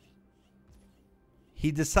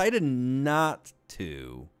 he decided not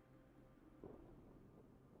to.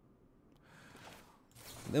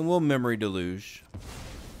 Then we'll Memory Deluge.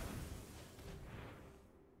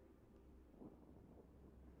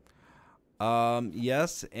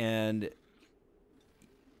 Yes, and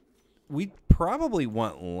we probably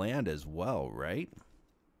want land as well, right?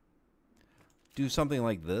 Do something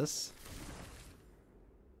like this.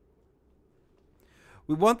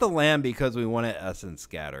 We want the land because we want to Essence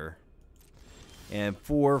Scatter. And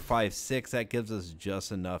 4, 5, 6, that gives us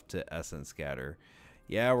just enough to Essence Scatter.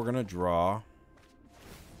 Yeah, we're going to draw.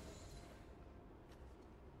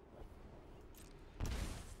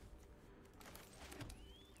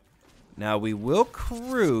 Now we will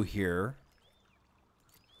crew here.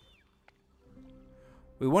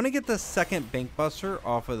 We want to get the second Bankbuster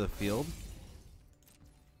off of the field.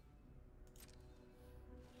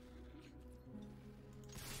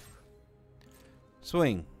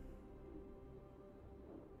 Swing.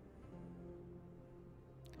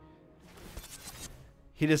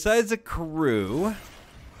 He decides to crew.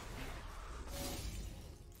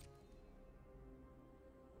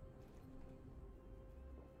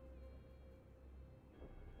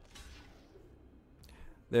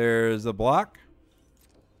 There's a block.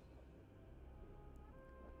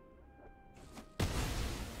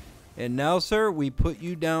 And now, sir, we put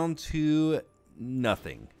you down to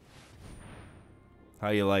nothing. How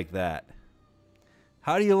you like that?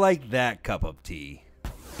 How do you like that cup of tea?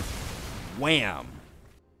 Wham!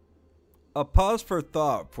 A pause for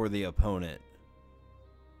thought for the opponent.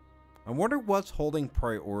 I wonder what's holding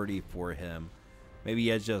priority for him. Maybe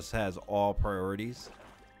he just has all priorities.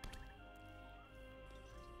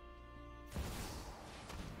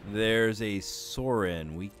 There's a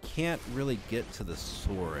Sorin. We can't really get to the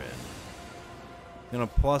Sorin. Gonna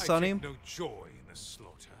plus on him? No joy in the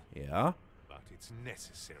slaughter. Yeah. But it's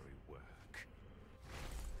necessary work.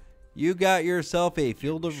 You got yourself a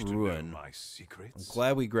Field of Ruin. My secrets? I'm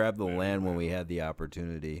glad we grabbed the land when we had the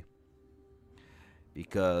opportunity.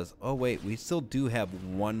 Because, oh wait, we still do have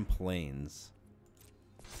one Plains.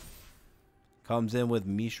 Comes in with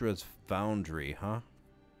Mishra's Foundry, huh?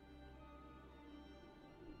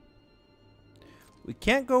 We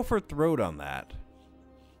can't go for Throat on that.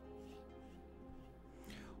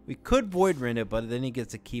 We could Void Rend it, but then he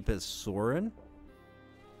gets to keep his Sorin.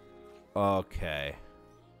 Okay.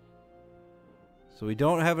 So we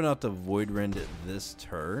don't have enough to Void Rend it this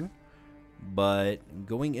turn. But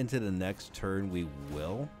going into the next turn, we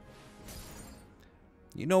will.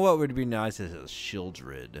 You know what would be nice is a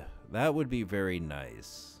Shieldred. That would be very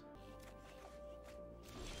nice.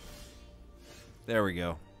 There we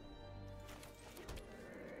go.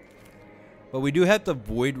 But we do have to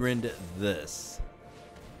Void Rend this.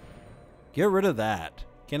 Get rid of that.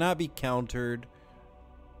 Cannot be countered.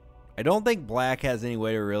 I don't think black has any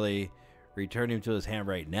way to really return him to his hand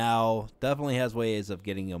right now. Definitely has ways of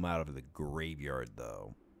getting him out of the graveyard,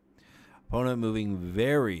 though. Opponent moving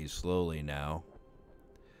very slowly now.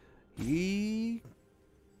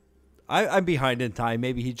 I'm behind in time.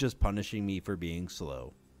 Maybe he's just punishing me for being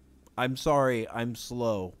slow. I'm sorry, I'm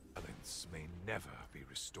slow. Balance may never be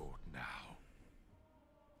restored now.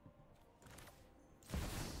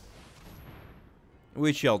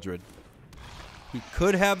 We Sheldred. He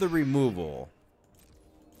could have the removal.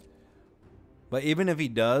 But even if he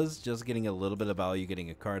does, just getting a little bit of value, getting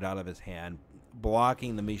a card out of his hand,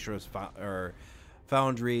 blocking the Mishra's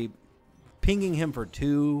Foundry, pinging him for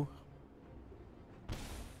 2.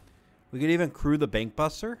 We could even crew the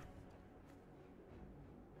Bankbuster.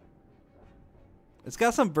 It's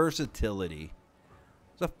got some versatility.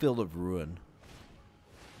 It's a Field of Ruin.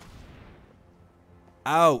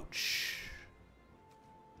 Ouch.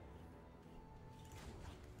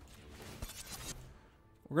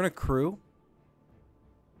 We're going to crew.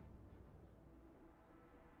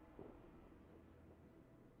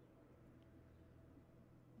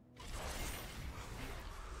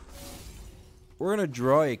 We're going to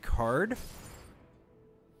draw a card.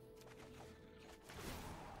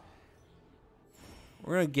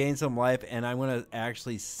 We're going to gain some life, and I'm going to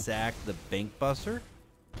actually sack the Bankbuster.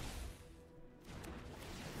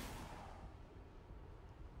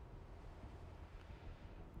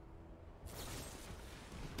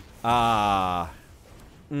 Ah.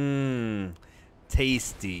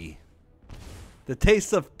 Tasty. The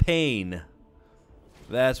taste of pain.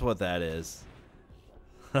 That's what that is.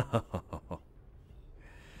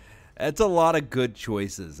 That's a lot of good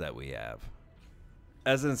choices that we have.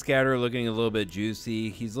 Essence Scatter looking a little bit juicy.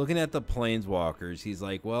 He's looking at the Planeswalkers. He's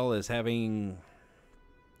like, well, is having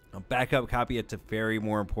a backup copy of Teferi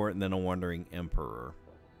more important than a Wandering Emperor?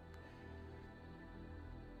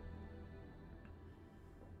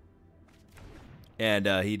 And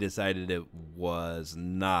he decided it was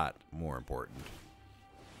not more important.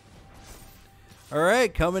 All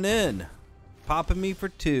right, coming in. Popping me for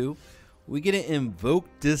 2. We get to Invoke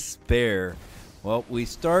Despair. Well, we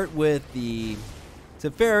start with the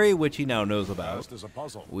Teferi, which he now knows about.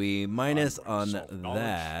 We minus on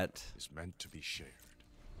that. Is meant to be shared.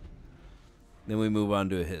 Then we move on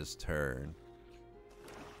to his turn.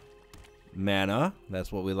 Mana.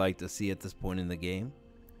 That's what we like to see at this point in the game.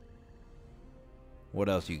 What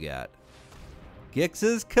else you got?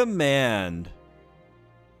 Gix's Command.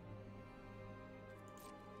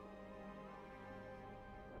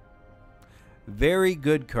 Very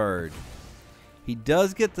good card. He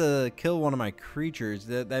does get to kill one of my creatures.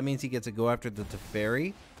 That means he gets to go after the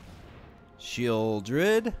Teferi.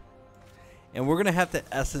 Shieldred. And we're going to have to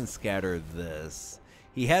Essence Scatter this.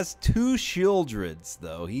 He has 2 Shieldreds,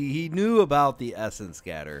 though. He knew about the Essence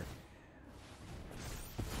Scatter.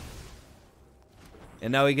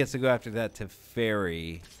 And now he gets to go after that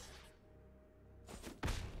Teferi.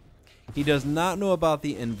 He does not know about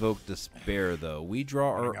the Invoke Despair, though. We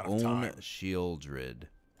draw our own Shieldred.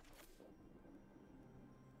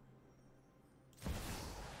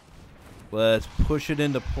 Let's push it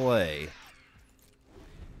into play.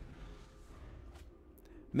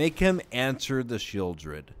 Make him answer the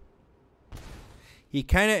Shieldred. He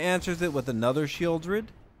kind of answers it with another Shieldred,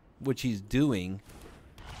 which he's doing.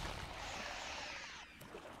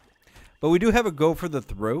 But we do have a Go for the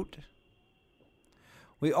Throat.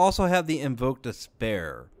 We also have the Invoke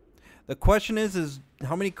Despair. The question is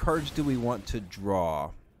how many cards do we want to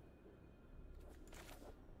draw?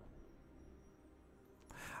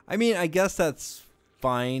 I mean, I guess that's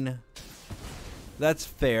fine. That's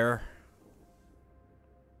fair.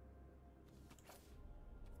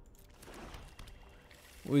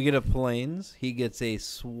 We get a Plains. He gets a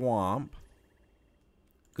Swamp.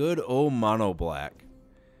 Good old mono black.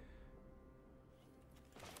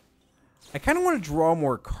 I kind of want to draw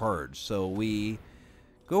more cards, so we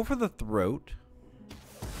go for the Throat.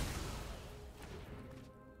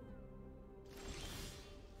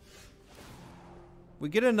 We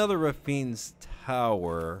get another Rafine's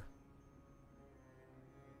Tower.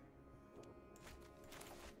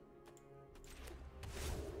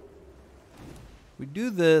 We do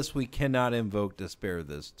this, we cannot invoke Despair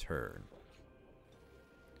this turn.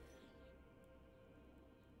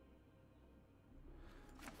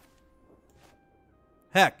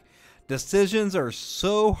 Heck, decisions are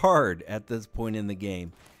so hard at this point in the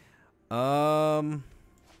game.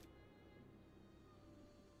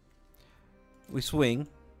 We swing.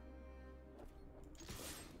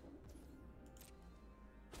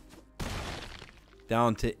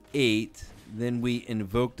 Down to 8. Then we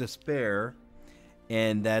invoke Despair.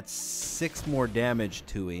 And that's 6 more damage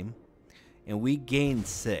to him. And we gain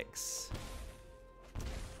 6.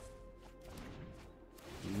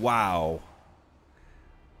 Wow.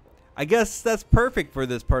 I guess that's perfect for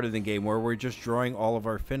this part of the game where we're just drawing all of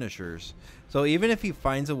our finishers. So even if he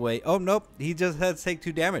finds a way... Oh, nope. He just has to take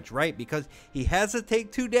 2 damage. Right, because he has to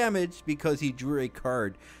take 2 damage because he drew a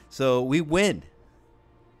card. So we win.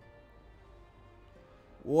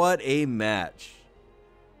 What a match.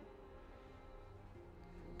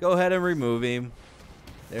 Go ahead and remove him.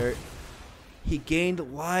 There. He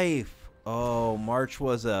gained life. Oh, March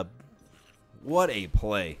was a... What a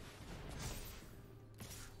play.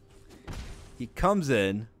 He comes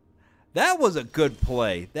in. That was a good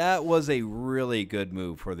play. That was a really good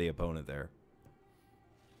move for the opponent there.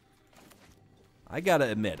 I gotta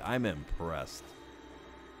admit, I'm impressed.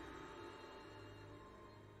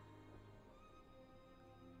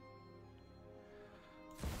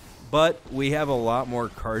 But we have a lot more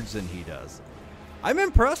cards than he does. I'm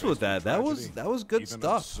impressed with that. That was good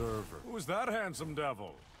stuff. Who's that handsome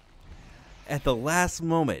devil? At the last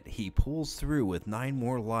moment, he pulls through with 9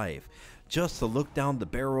 more life, just to look down the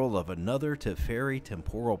barrel of another Teferi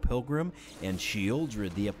Temporal Pilgrim and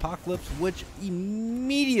Shieldred the Apocalypse, which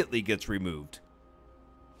immediately gets removed.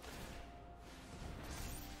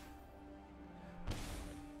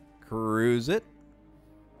 Cruise it.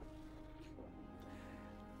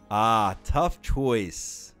 Ah, tough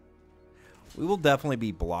choice. We will definitely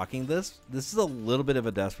be blocking this. This is a little bit of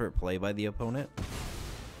a desperate play by the opponent.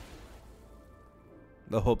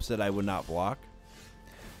 The hopes that I would not block.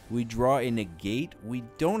 We draw a negate. We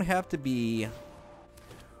don't have to be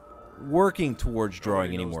working towards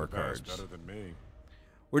drawing any more cards. Better than me.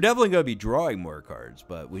 We're definitely going to be drawing more cards,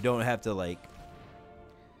 but we don't have to, like,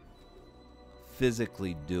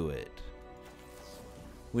 physically do it.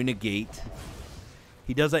 We negate.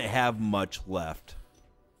 He doesn't have much left.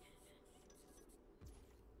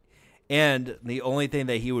 And the only thing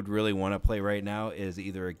that he would really want to play right now is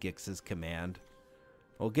either a Gix's Command.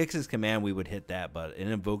 Well, Gix's Command, we would hit that, but an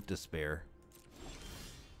Invoke Despair.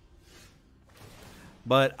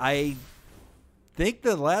 But I think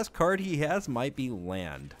the last card he has might be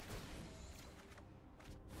Land.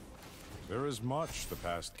 There is much the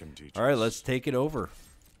past can teach us. All right, let's take it over.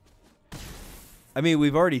 I mean,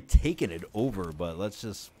 we've already taken it over, but let's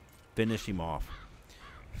just finish him off.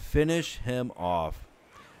 Finish him off.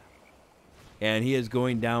 And he is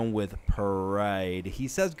going down with pride. He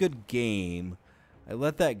says good game. I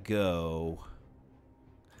let that go.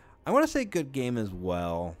 I want to say good game as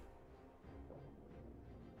well.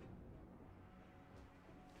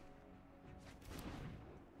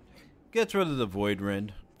 Gets rid of the Void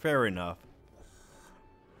Rend. Fair enough.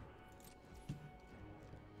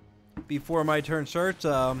 Before my turn starts,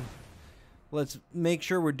 let's make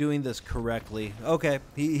sure we're doing this correctly. Okay,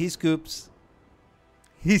 he scoops.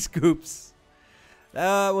 He scoops.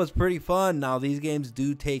 That was pretty fun. Now, these games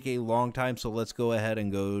do take a long time, so let's go ahead and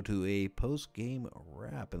go to a post-game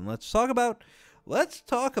wrap. And let's talk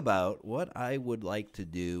about what I would like to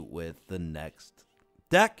do with the next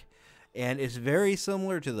deck. And it's very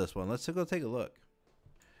similar to this one. Let's go take a look.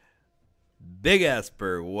 Big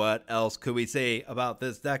Esper, what else could we say about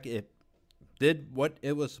this deck? did what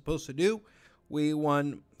it was supposed to do. We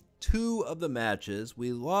won 2 of the matches.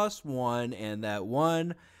 We lost 1, and that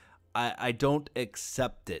one, I don't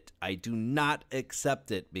accept it. I do not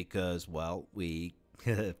accept it because, well, we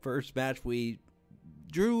first match we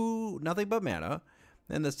drew nothing but mana.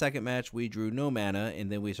 Then the second match we drew no mana,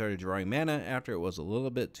 and then we started drawing mana after it was a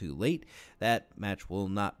little bit too late. That match will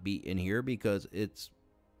not be in here because it's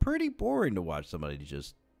pretty boring to watch somebody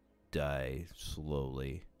just die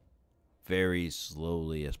slowly. Very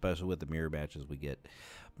slowly, especially with the mirror matches we get.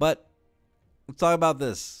 But let's talk about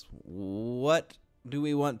this. What do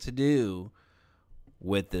we want to do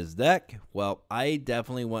with this deck? Well, I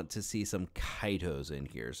definitely want to see some Kaitos in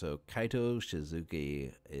here. So Kaito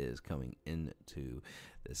Shizuki is coming into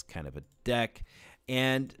this kind of a deck.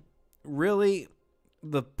 And really,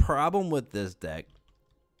 the problem with this deck,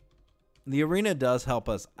 the arena does help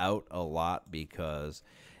us out a lot because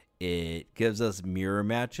it gives us mirror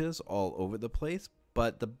matches all over the place.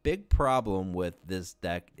 But the big problem with this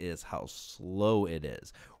deck is how slow it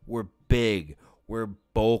is. We're big. We're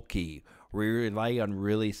bulky. We rely on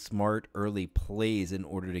really smart early plays in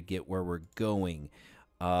order to get where we're going.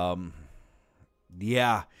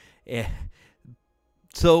 Yeah.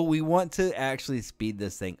 So we want to actually speed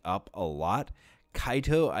this thing up a lot.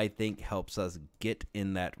 Kaito, I think, helps us get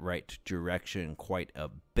in that right direction quite a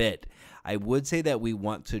bit. I would say that we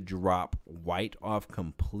want to drop white off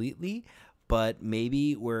completely, but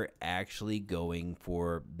maybe we're actually going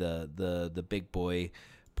for the big boy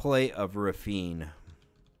play of Rafine.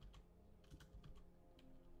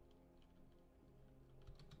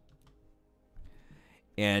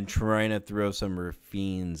 And trying to throw some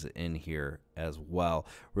Rafines in here as well.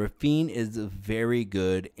 Rafine is very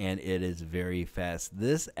good and it is very fast.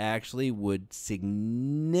 This actually would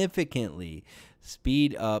significantly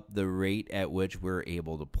speed up the rate at which we're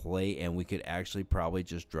able to play, and we could actually probably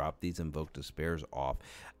just drop these Invoke Despairs off.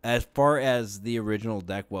 As far as the original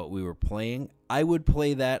deck, what we were playing, I would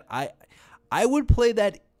play that. I would play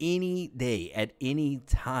that any day at any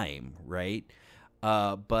time, right?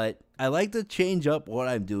 But I like to change up what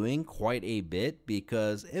I'm doing quite a bit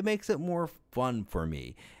because it makes it more fun for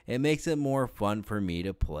me. It makes it more fun for me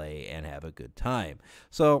to play and have a good time.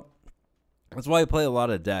 So that's why I play a lot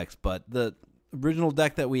of decks. But the original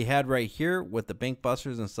deck that we had right here with the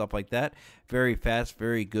Bankbusters and stuff like that, very fast,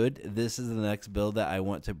 very good. This is the next build that I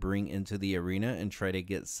want to bring into the arena and try to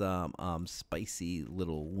get some spicy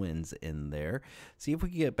little wins in there. See if we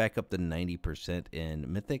can get back up to 90%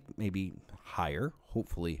 in Mythic, maybe higher,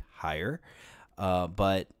 hopefully higher.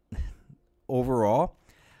 But overall,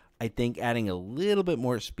 I think adding a little bit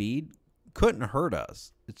more speed couldn't hurt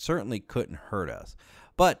us. It certainly couldn't hurt us.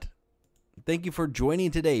 But thank you for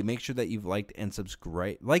joining today. Make sure that you've liked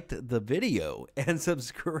the video and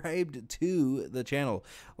subscribed to the channel.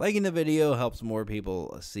 Liking the video helps more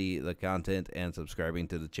people see the content, and subscribing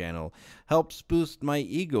to the channel helps boost my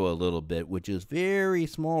ego a little bit, which is very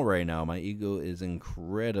small right now. My ego is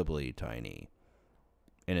incredibly tiny,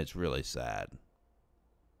 and it's really sad.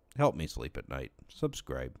 Help me sleep at night.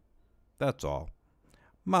 Subscribe. That's all.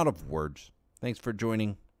 I'm out of words. Thanks for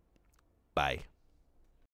joining. Bye.